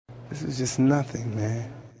This is just nothing, man.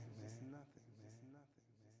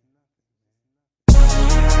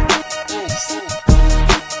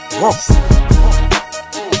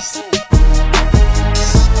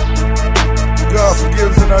 God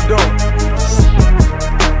forgives and I don't.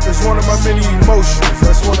 It's one of my many emotions.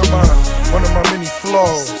 That's one of my many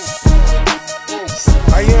flaws.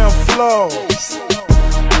 I am flawed.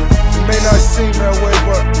 It may not seem that way,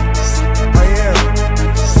 but I am.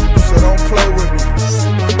 So don't play with me.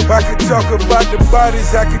 If I could talk about the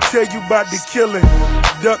bodies, I could tell you about the killing.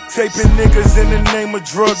 Duct taping niggas in the name of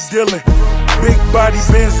drug dealing. Big body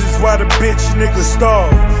Benzes while the bitch niggas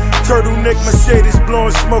starve. Turtleneck Mercedes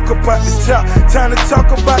blowing smoke up out the top. Time to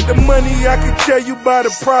talk about the money, I can tell you about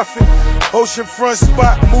the profit. Oceanfront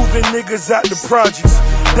spot, moving niggas out the projects.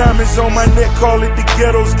 Diamonds on my neck, call it the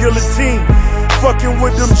ghetto's guillotine. Fucking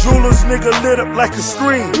with them jewelers, nigga lit up like a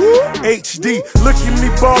screen. HD, look at me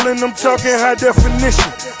ballin', I'm talking high definition.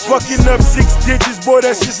 Fucking up 6 digits, boy,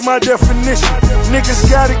 that's just my definition. Niggas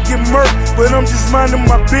gotta get murked, but I'm just minding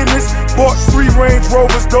my business. Bought 3 Range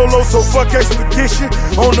Rovers, Dolo, so fuck expedition.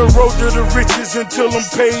 On the road to the riches until I'm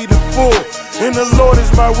paid in full. And the Lord is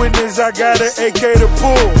my witness, I got an AK to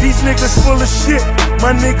pull. These niggas full of shit,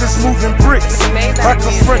 my niggas moving bricks. I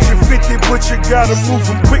can French and 50, but you gotta move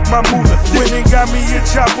them quick, my moolah thick. When got me a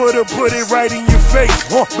chopper to put it right in your face.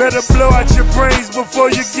 Better blow out your brains before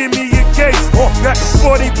you give me your case. Got the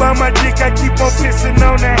 40 by my dick, I keep on pissing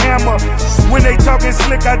on the hammer. When they talking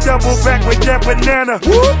slick, I double back with that banana.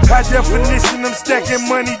 High definition, I'm stacking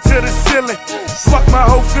money to the ceiling. Fuck my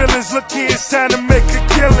whole feelings, look here, it's time to make a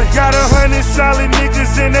killing. Got 100 solid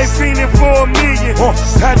niggas and they fiending for $1 million.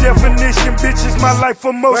 High definition, bitches, my life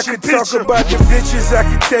for motion picture. I could talk about the bitches, I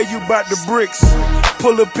could tell you about the bricks.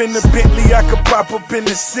 Pull up in the Bentley, I could pop up in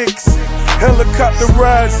the 6. Helicopter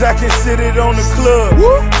rides, I can sit it on the club.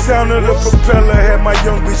 Sound of the propeller had my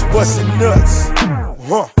young bitch busting nuts.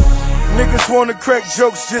 Niggas wanna crack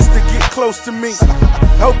jokes just to get close to me.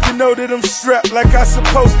 Hope you know that I'm strapped like I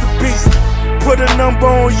supposed to be. Put a number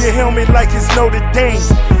on your helmet like it's Notre Dame.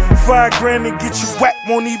 5 grand and get you whacked,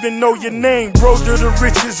 won't even know your name. Road to the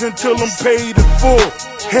riches until I'm paid in full.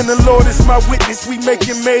 And the Lord is my witness, we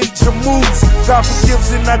making major moves. God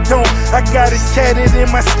forgives and I don't, I got it tatted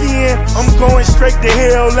in my skin. I'm going straight to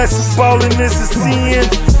hell, less ballin' is a sin.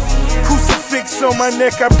 Crucifix on my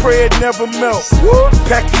neck, I pray it never melt.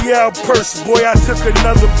 Pacquiao purse, boy, I took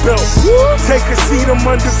another belt. Take a seat, I'm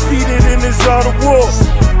undefeated in this art of war.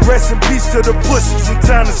 Rest in peace to the pussies and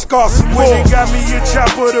time to scar some more. When they got me a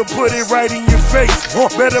chopper to put it right in your face.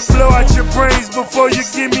 Better blow out your brains before you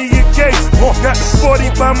give me your case. Got the 40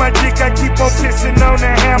 by my dick, I keep on pissing on the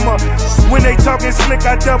hammer. When they talking slick,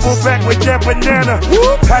 I double back with that banana.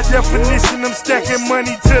 High definition, I'm stacking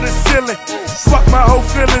money to the ceiling. Fuck my whole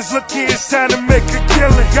feelings, look here, it's time to make a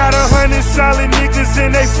killing. Got 100 solid niggas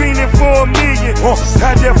and they fiending for $1 million.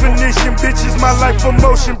 High definition, bitches, my life for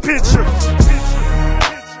motion picture.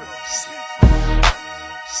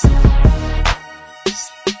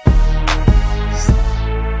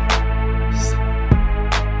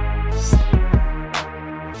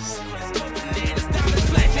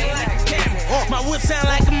 My whip sound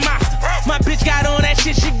like a monster. My bitch got on that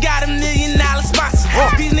shit, she got $1 million sponsor.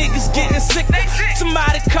 These niggas getting sick,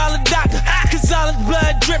 somebody call a doctor. Cause all this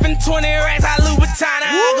blood dripping, 20 racks, I Louboutana.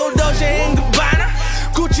 I go Dolce and Gabbana,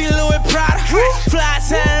 Gucci, Louis, Prada. Fly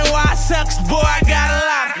sign, why sucks, boy, I got a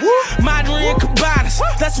lot of Madrid and Cabanas,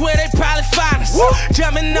 that's where they probably find us.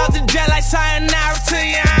 Jumping off the jet like sayonara to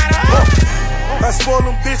your honor. I spoil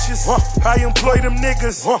them bitches, I employ them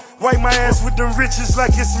niggas. Wipe my ass with them riches like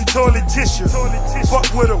it's some toilet tissue.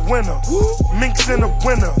 Fuck with a winner, Minx in a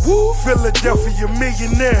winner. Philadelphia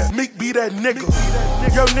millionaire, Meek be that nigga.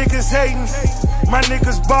 Yo niggas hating, my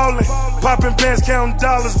niggas ballin'. Popping bands, counting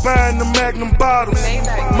dollars, buying the Magnum bottles.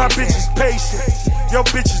 My bitch is patient, yo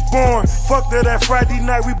bitch is born. Fuck that Friday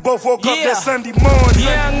night, we both woke up that Sunday morning.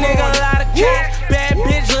 Young nigga, a lot of cash, bad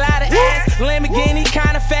bitch, a lot of ass. Lamborghini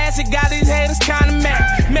kinda fast, it got these haters kinda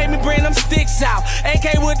mad. Made me bring them sticks out,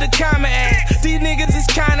 AK with the comma ass. These niggas is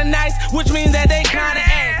kinda nice, which means that they kinda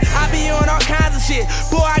ass. I be on all kinds of shit,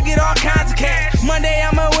 boy, I get all kinds of cash. Monday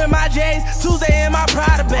I'ma with my J's, Tuesday in my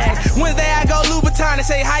Prada bag. Wednesday I go Louboutin, they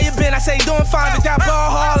say how you been, I say doing fine, bitch, I ball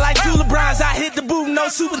hard like two LeBrons. I hit the booth, no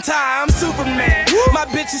super tie, I'm Superman. My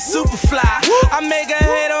bitch is super fly, I make a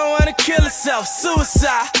hater wanna kill herself,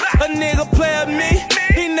 suicide. A nigga play with me,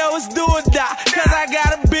 he know it's do or die. Cause I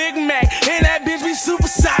got a Big Mac, and that bitch be super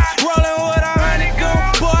size. Rolling with 100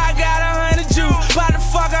 goons, boy, I got 100 Jews. About to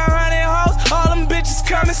fuck 100 hoes, all them bitches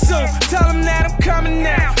coming soon. Tell them that I'm coming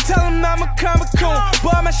now, tell them I'm a comic coon.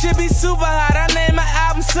 Boy, my shit be super hot, I name my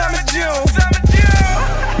album Summer June.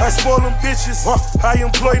 I spoil them bitches, I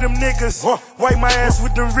employ them niggas. Wipe my ass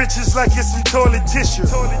with them riches like it's some toilet tissue.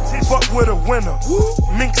 Fuck with a winner,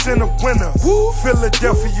 Minx in a winner.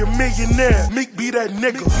 Philadelphia millionaire, Meek be that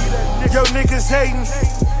nigga. Yo niggas hating,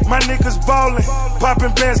 my niggas ballin'.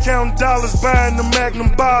 Poppin' bands, counting dollars, buying the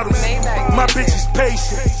Magnum bottles. My bitch is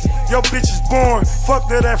patient, yo bitch is born.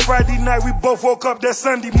 Fucked her that Friday night, we both woke up that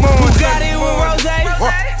Sunday morning. Who got it with Rose?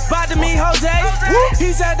 About to meet Jose.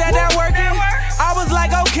 He said that working. I was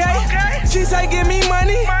like, okay. She said, give me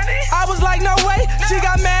money. I was like, no way. She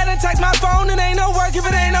got mad and text my phone. It ain't no work if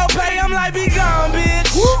it ain't no pay. I'm like, be gone,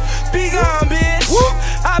 bitch. Be gone, bitch.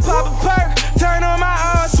 I pop a perk, turn on my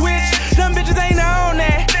own switch. Them bitches ain't on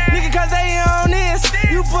that. Nigga, cause they on this.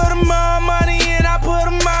 You put them on money and I put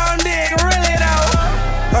them on dick. Really though.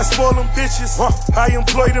 I spoil them bitches, I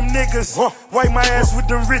employ them niggas. Wipe my ass with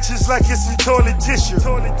them riches like it's some toilet tissue.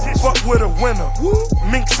 Fuck with a winner,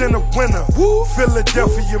 Minx in a winner.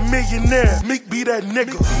 Philadelphia millionaire, Meek be that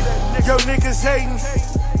nigga. Yo niggas hating,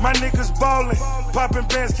 my niggas ballin'. Poppin'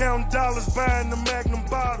 bands, counting dollars, buying the Magnum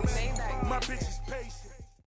bottles. My bitch is patient.